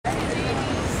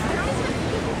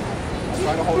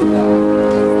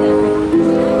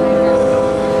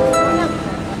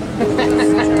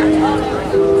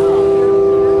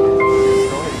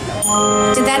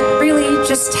Did that really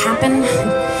just happen?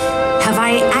 Have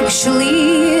I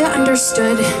actually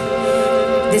understood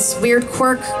this weird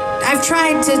quirk I've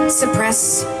tried to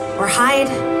suppress or hide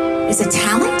is a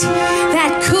talent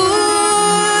that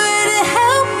could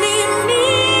help me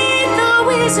meet the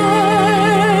wizard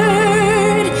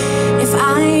if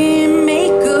I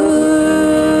make good.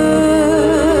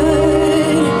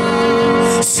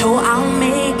 So I'll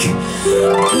make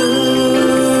good.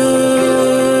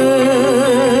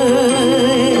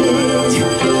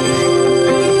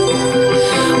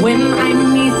 When I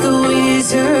meet the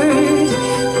wizard,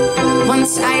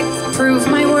 once I prove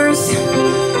my worth,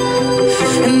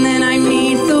 and then I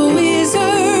meet the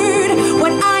wizard,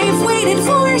 what I've waited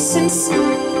for since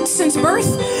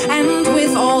birth. And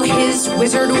with all his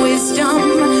wizard wisdom,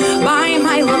 by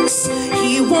my looks,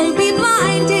 he won't be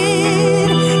blinded.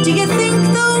 Do you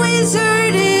think the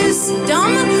wizard is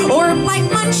dumb? Or like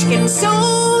Munchkin,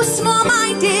 so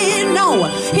small-minded? No,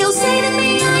 he'll say to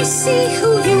me, I see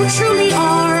who you truly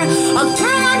are, a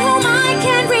girl on whom I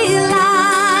can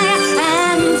rely.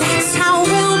 And that's how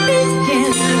we'll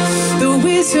begin, the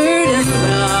wizard and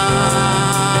I.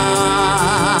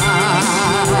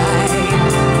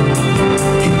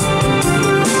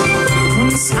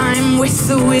 Once I'm with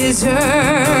the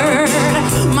wizard,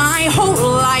 my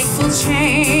whole life will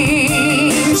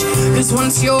change. 'Cause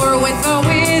once you're with the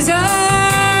wizard,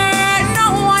 no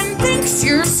one thinks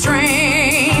you're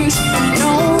strange.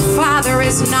 No father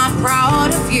is not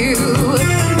proud of you,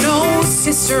 no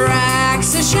sister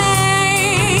acts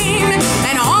ashamed,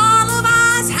 and all of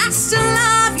us has to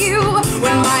love you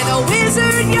when by the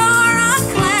wizard you're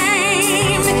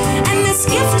acclaimed. And this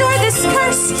gift or this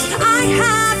curse I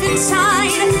have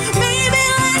inside, maybe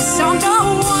less, don't know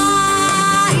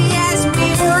why, as we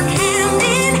work hand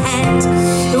in hand,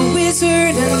 the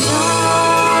wizard and I.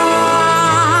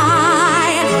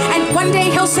 And one day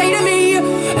he'll say to me,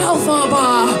 Elphaba,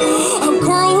 a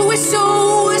girl who is so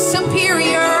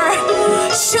superior,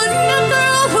 shouldn't a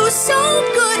girl who's so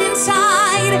good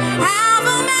inside have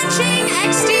a matching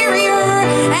exterior?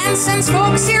 And since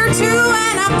folks here to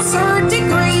an absurd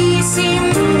degree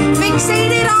seem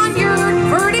fixated on your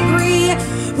verdigris,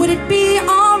 would it be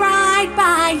alright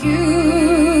by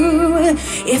you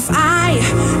if I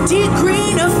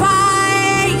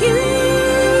degreenify you?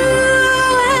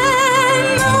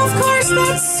 And of course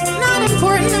that's not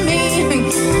important to me.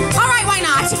 Alright, why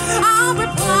not? I'll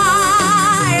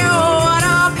reply, what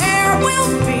a pair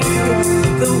will be,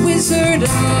 the wizard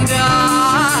and I.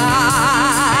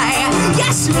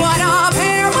 Yes, what a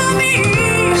pair will be,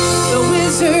 the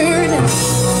wizard and I.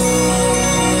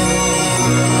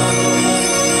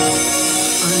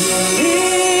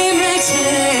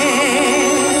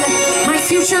 Unlimited, my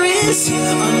future is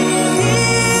unlimited,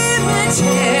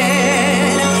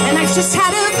 and I've just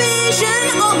had a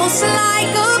vision, almost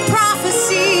like a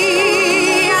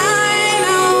prophecy. I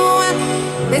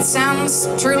know it sounds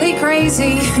truly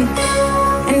crazy,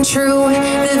 and true,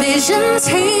 the vision's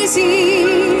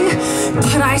hazy,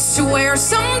 but I swear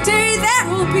someday there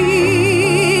will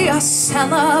be a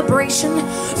celebration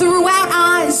throughout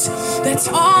eyes. That's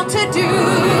all to do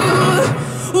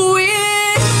with me.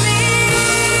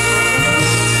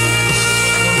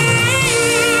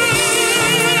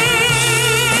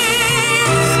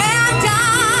 And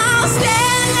I'll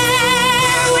stand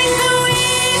there with the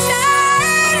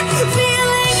wizard,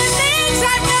 feeling the things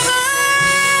I've never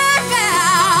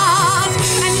felt.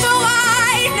 And though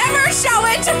I never show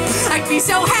it, I'd be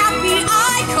so happy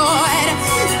I could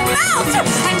melt.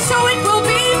 And so it will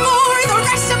be for the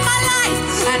rest of my life,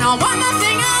 and I'll want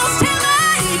nothing else till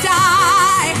I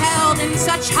die, held in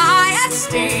such high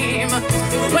esteem.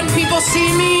 When people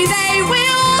see me, they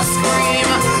will